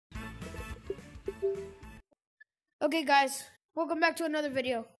Okay guys, welcome back to another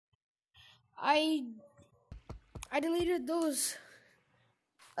video. I deleted those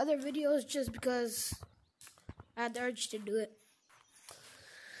other videos just because I had the urge to do it.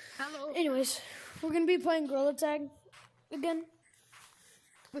 Hello. Anyways, we're gonna be playing Gorilla Tag again.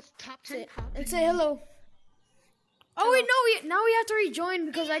 With top 10 And say hello. Oh wait, no, now we have to rejoin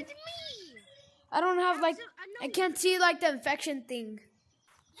because I don't have I can't see like the infection thing.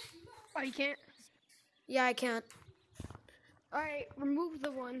 Oh, you can't? Yeah, I can't. Alright, remove the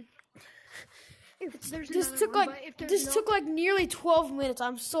one. This took like nearly 12 minutes.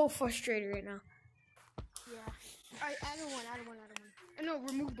 I'm so frustrated right now. Yeah. Alright, add one. No,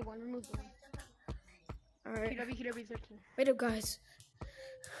 remove the one. Alright. QW 13. Wait up, guys.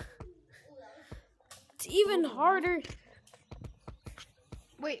 It's even harder.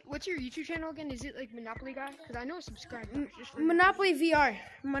 Wait, what's your YouTube channel again? Is it like Monopoly Guy? Because I know a subscriber. Monopoly VR.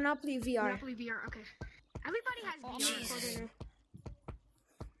 Monopoly VR. Monopoly VR, okay. Everybody has VR. Jesus.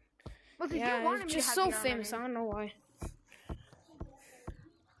 Well, Yeah, it's just so famous. I don't know why.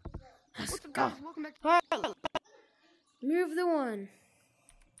 Let's What's up, go. guys? Welcome back to Move the one.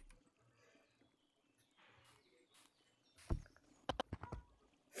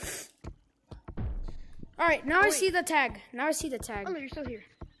 Alright, now I see the tag. Oh, no, you're still here.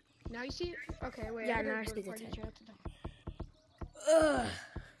 Now you see it? Okay, wait. Yeah, now I see the tag.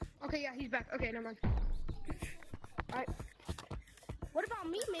 Okay, yeah, he's back. Okay, never mind. Alright. What about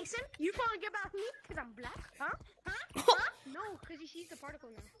me, Mason? You forget about me because I'm black? Huh? No, because he sees the particle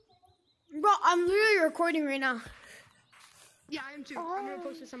now. Bro, I'm literally recording right now. Yeah, I am too. I'm going to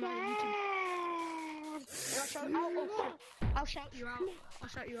post this on my YouTube. I'll shout you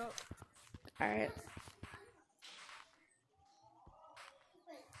out. Alright.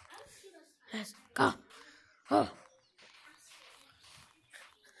 Let's go. Oh,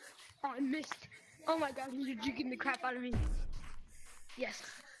 I missed. Oh my god, you're juking the crap out of me. Yes.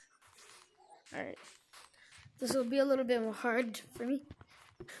 alright. This will be a little bit more hard for me.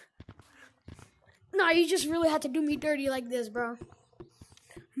 Nah, you just really had to do me dirty like this, bro.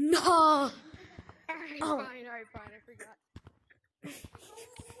 No. Alright, fine, I forgot.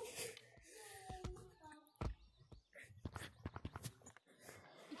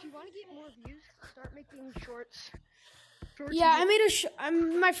 If you want to get more views, start making shorts. Yeah, I made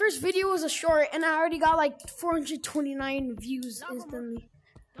my first video was a short, and I already got like 429 views instantly.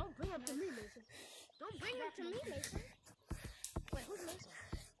 Don't bring up to me, Mason. Wait, who's Mason?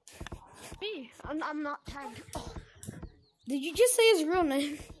 Me. I'm not tagged. Oh. Did you just say his real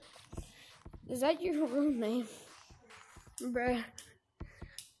name? Is that your real name? Bruh.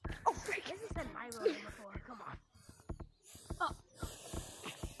 Oh, frick. He said my real name before. Come on. Oh.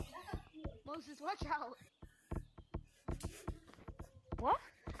 Moses, watch out. What?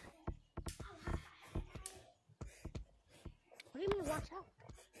 What do you mean, watch out?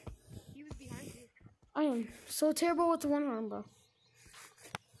 He was behind you. I am so terrible with the one arm, bro.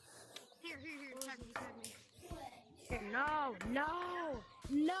 Here, tag me. Here, no,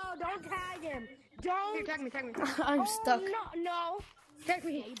 don't tag him. Don't. Here, tag me. I'm stuck. No. Tag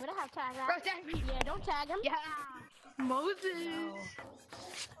me. Yeah, you better have tag. Bro, tag me. Yeah, don't tag him. Yeah. Moses.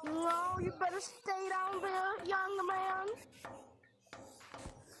 No, you better stay down there, young man.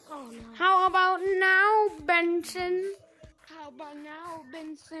 Oh, no. How about now, Benson?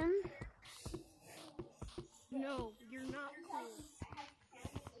 No, you're not cool.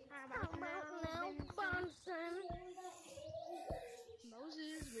 How about now, Benson?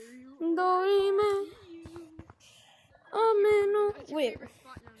 Moses, where you? Wait,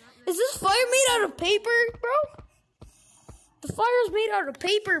 is this fire made out of paper, bro? The fire's made out of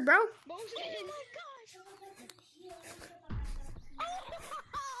paper, bro. Moses. Oh my gosh.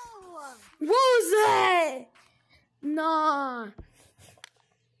 What was that? Nah.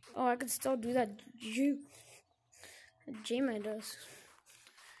 Oh, I can still do that. J-Man does.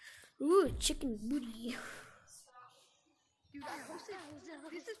 Ooh, chicken booty. Dude, I posted.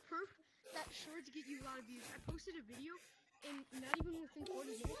 This is proof that shorts get you a lot of views. I posted a video, and not even within 40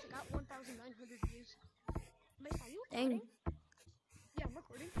 minutes, it got 1,900 views. Mate, are you recording? Dang. Yeah, I'm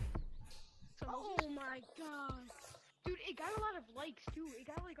recording. So, oh my god. Dude, it got a lot of likes, too. It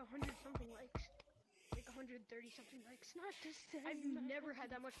got like 100-something likes. Like 130-something likes. Not to say. I've never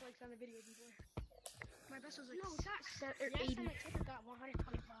had that much likes on a video before. My best was like 80. I got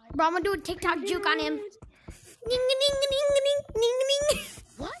 125. Bro, I'm gonna do a TikTok juke on him. Ding, ding, ding, ding, ding, ding.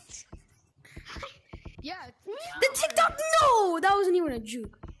 What? Yeah. The TikTok, no! That wasn't even a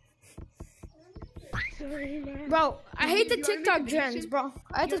juke. Bro, I hate the TikTok trends, bro.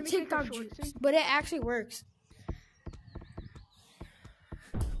 I hate the TikTok jukes, but it actually works.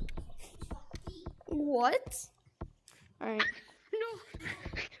 What? Alright. No.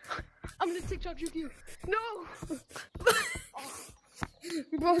 I'm gonna TikTok juke you. No.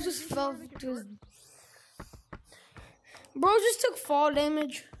 Bro just fell to his... Bro just took fall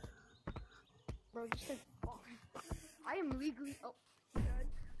damage. Bro, just said, oh, I am legally. Oh, God.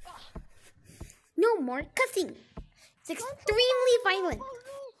 Oh. No more cussing. It's extremely violent.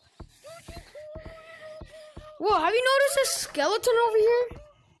 Whoa, have you noticed a skeleton over here?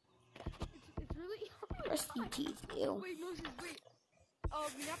 It's really. Rusty teeth, ew. Wait, Moses, wait.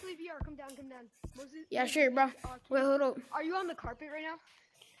 Monopoly VR, come down. Moses. Yeah, sure, bro. Wait, hold up. Are you on the carpet right now?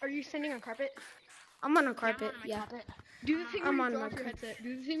 Are you standing on carpet? I'm on a carpet, yeah. Carpet. Do the thing I'm where on you throw my off your carpet. headset.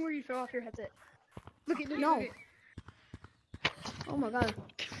 Do the thing where you throw off your headset. Look at No. Look at. Oh my god.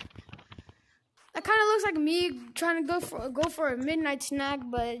 That kind of looks like me trying to go for a midnight snack,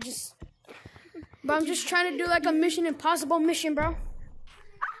 but I'm just trying to do like a Mission Impossible mission, bro.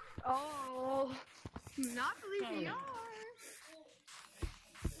 Oh, Monopoly VR.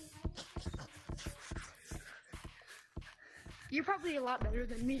 You're probably a lot better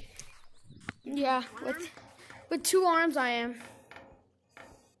than me. Yeah, with 2 arms I am.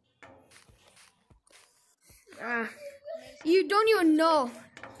 You don't even know.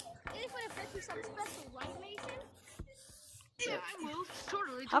 Yeah, I will.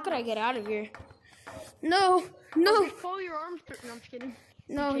 Totally. How could I get out of here? No. Okay, follow your arms through. No, I'm just kidding.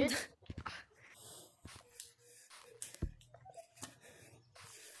 No. You can't?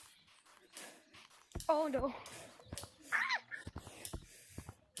 Oh no.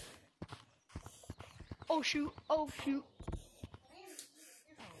 Oh shoot. Oh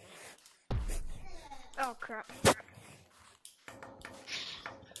crap.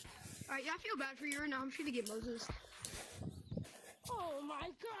 Alright, yeah, I feel bad for you right now. I'm just gonna get Moses. Oh my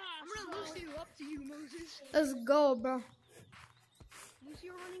god. I'm gonna loose you up to you, Moses. Let's go, bro. Lucy,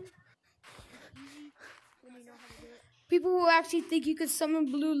 you're running. Easy. Let me know how to do it. People who actually think you could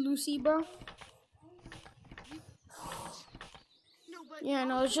summon Blue Lucy, bro. No, but Yeah,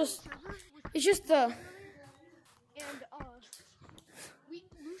 no, it's just the and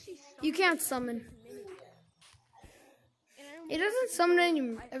Lucy. you can't summon. It doesn't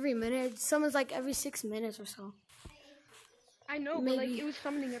summon every minute. It summons like every 6 minutes or so. I know, Maybe. but like it was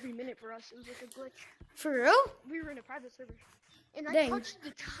summoning every minute for us. It was like a glitch. For real? We were in a private server, and I Dang. touched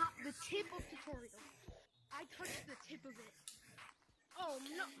the tip of tutorial. I touched the tip of it. Oh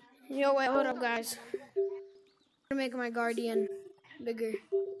no! Yo, wait, hold up, guys. I'm gonna make my guardian bigger.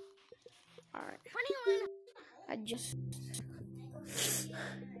 Alright. I just...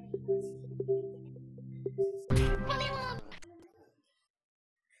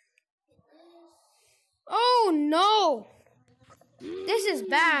 Oh, no! This is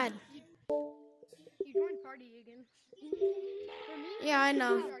bad. You joined party again. For me, Yeah, I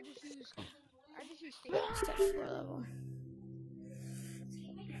know. I just use station. Step 4 level.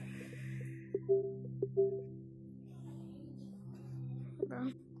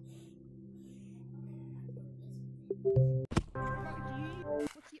 Bro.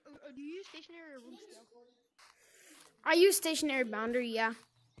 Do you use stationary or room scale? I use stationary boundary, yeah.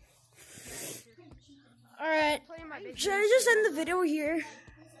 Alright. Play in my big Should room I just scale. end the video here?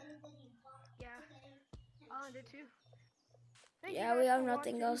 Yeah. I'll end it too. Thank you Yeah, guys we have for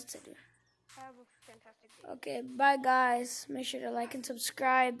nothing watching. else to do. Have a fantastic day. Okay, bye guys. Make sure to like and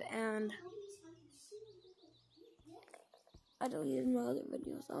subscribe, and I deleted my other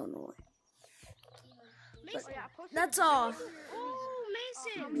videos. I don't know why. Mason. Oh, yeah, I posted That's a all. video. Oh,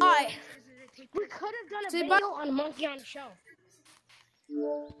 Mason. Bye. We could have done a Say video bye. on Monkey on the Show.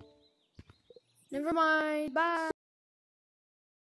 Never mind. Bye.